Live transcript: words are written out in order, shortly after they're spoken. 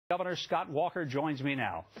Governor Scott Walker joins me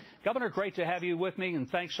now. Governor, great to have you with me, and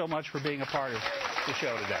thanks so much for being a part of the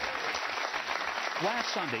show today.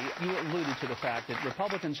 Last Sunday, you alluded to the fact that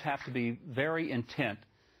Republicans have to be very intent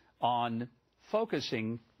on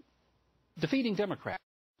defeating Democrats,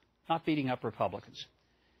 not beating up Republicans.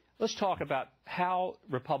 Let's talk about how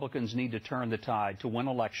Republicans need to turn the tide to win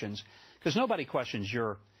elections, because nobody questions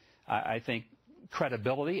your, I think,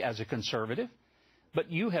 credibility as a conservative. But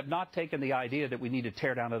you have not taken the idea that we need to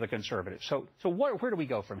tear down other conservatives. So where do we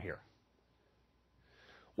go from here?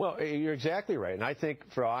 Well, you're exactly right. And I think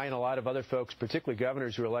for I and a lot of other folks, particularly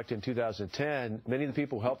governors who were elected in 2010, many of the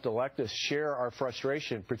people who helped elect us share our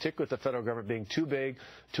frustration, particularly with the federal government being too big,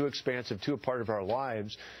 too expansive, too a part of our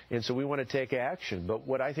lives. And so we want to take action. But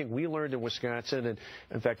what I think we learned in Wisconsin, and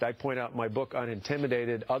in fact, I point out in my book,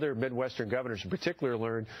 Unintimidated, other Midwestern governors in particular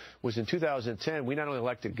learned, was in 2010, we not only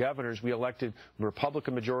elected governors, we elected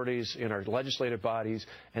Republican majorities in our legislative bodies,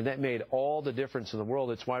 and that made all the difference in the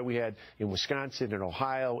world. It's why we had in Wisconsin and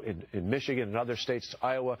Ohio, in Michigan and other states,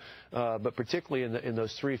 Iowa, but particularly in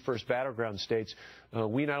those three first battleground states,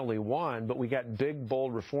 we not only won, but we got big,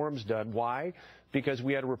 bold reforms done. Why? Because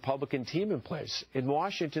we had a Republican team in place. In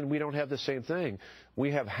Washington, we don't have the same thing.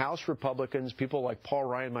 We have House Republicans, people like Paul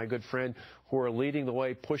Ryan, my good friend, who are leading the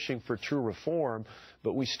way, pushing for true reform,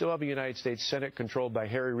 but we still have a United States Senate controlled by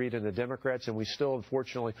Harry Reid and the Democrats, and we still,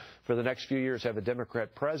 unfortunately, for the next few years, have a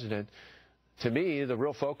Democrat president. To me, the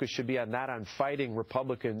real focus should be not on fighting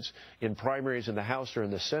Republicans in primaries in the House or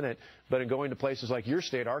in the Senate, but in going to places like your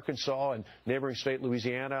state, Arkansas, and neighboring state,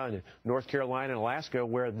 Louisiana, and North Carolina and Alaska,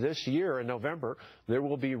 where this year in November, there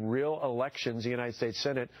will be real elections in the United States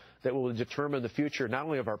Senate that will determine the future not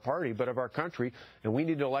only of our party, but of our country, and we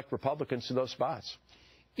need to elect Republicans to those spots.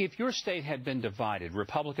 If your state had been divided,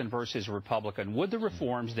 Republican versus Republican, would the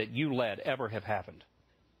reforms that you led ever have happened?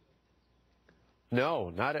 No,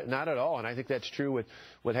 not at all. And I think that's true with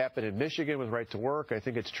what happened in Michigan with right to work. I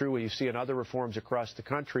think it's true what you see in other reforms across the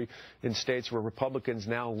country in states where Republicans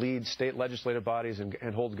now lead state legislative bodies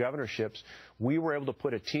and hold governorships. We were able to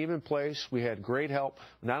put a team in place. We had great help,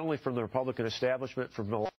 not only from the Republican establishment, from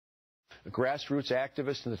the grassroots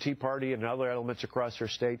activists in the Tea Party and other elements across our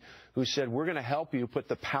state who said, we're going to help you put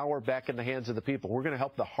the power back in the hands of the people. We're going to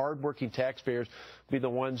help the hardworking taxpayers be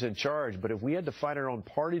the ones in charge. But if we had to fight our own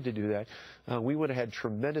party to do that, we would have had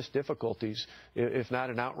tremendous difficulties, if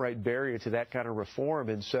not an outright barrier to that kind of reform.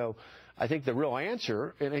 And so I think the real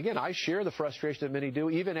answer, and again, I share the frustration that many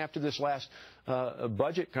do, even after this last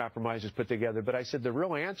budget compromise is put together, but I said the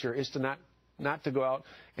real answer is to not to go out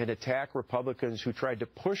and attack Republicans who tried to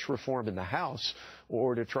push reform in the House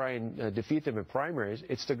or to try and defeat them in primaries.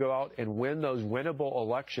 It's to go out and win those winnable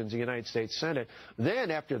elections in the United States Senate.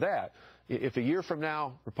 Then after that, if a year from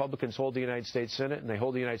now Republicans hold the United States Senate and they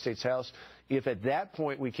hold the United States House, if at that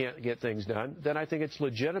point we can't get things done, then I think it's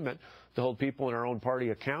legitimate to hold people in our own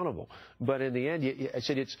party accountable. But in the end, I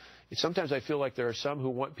said sometimes I feel like there are some who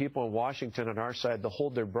want people in Washington on our side to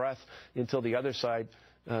hold their breath until the other side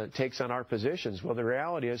takes on our positions. Well, the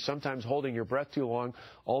reality is sometimes holding your breath too long,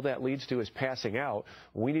 all that leads to is passing out.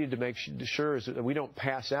 We need to make sure that we don't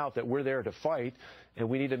pass out, that we're there to fight, and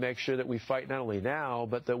we need to make sure that we fight not only now,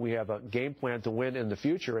 but that we have a game plan to win in the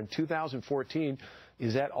future. And 2014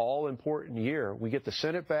 is that all-important year. We get the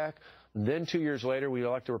Senate back, then 2 years later we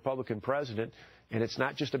elect a Republican president. And it's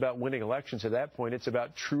not just about winning elections at that point. It's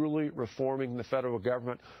about truly reforming the federal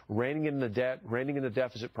government, reining in the debt, reining in the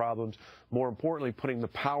deficit problems, more importantly, putting the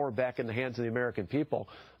power back in the hands of the American people.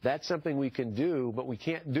 That's something we can do, but we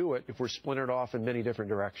can't do it if we're splintered off in many different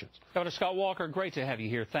directions. Governor Scott Walker, great to have you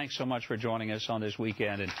here. Thanks so much for joining us on this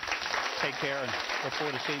weekend, and take care, and look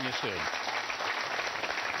forward to seeing you soon.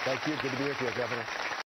 Thank you. Good to be with you, Governor.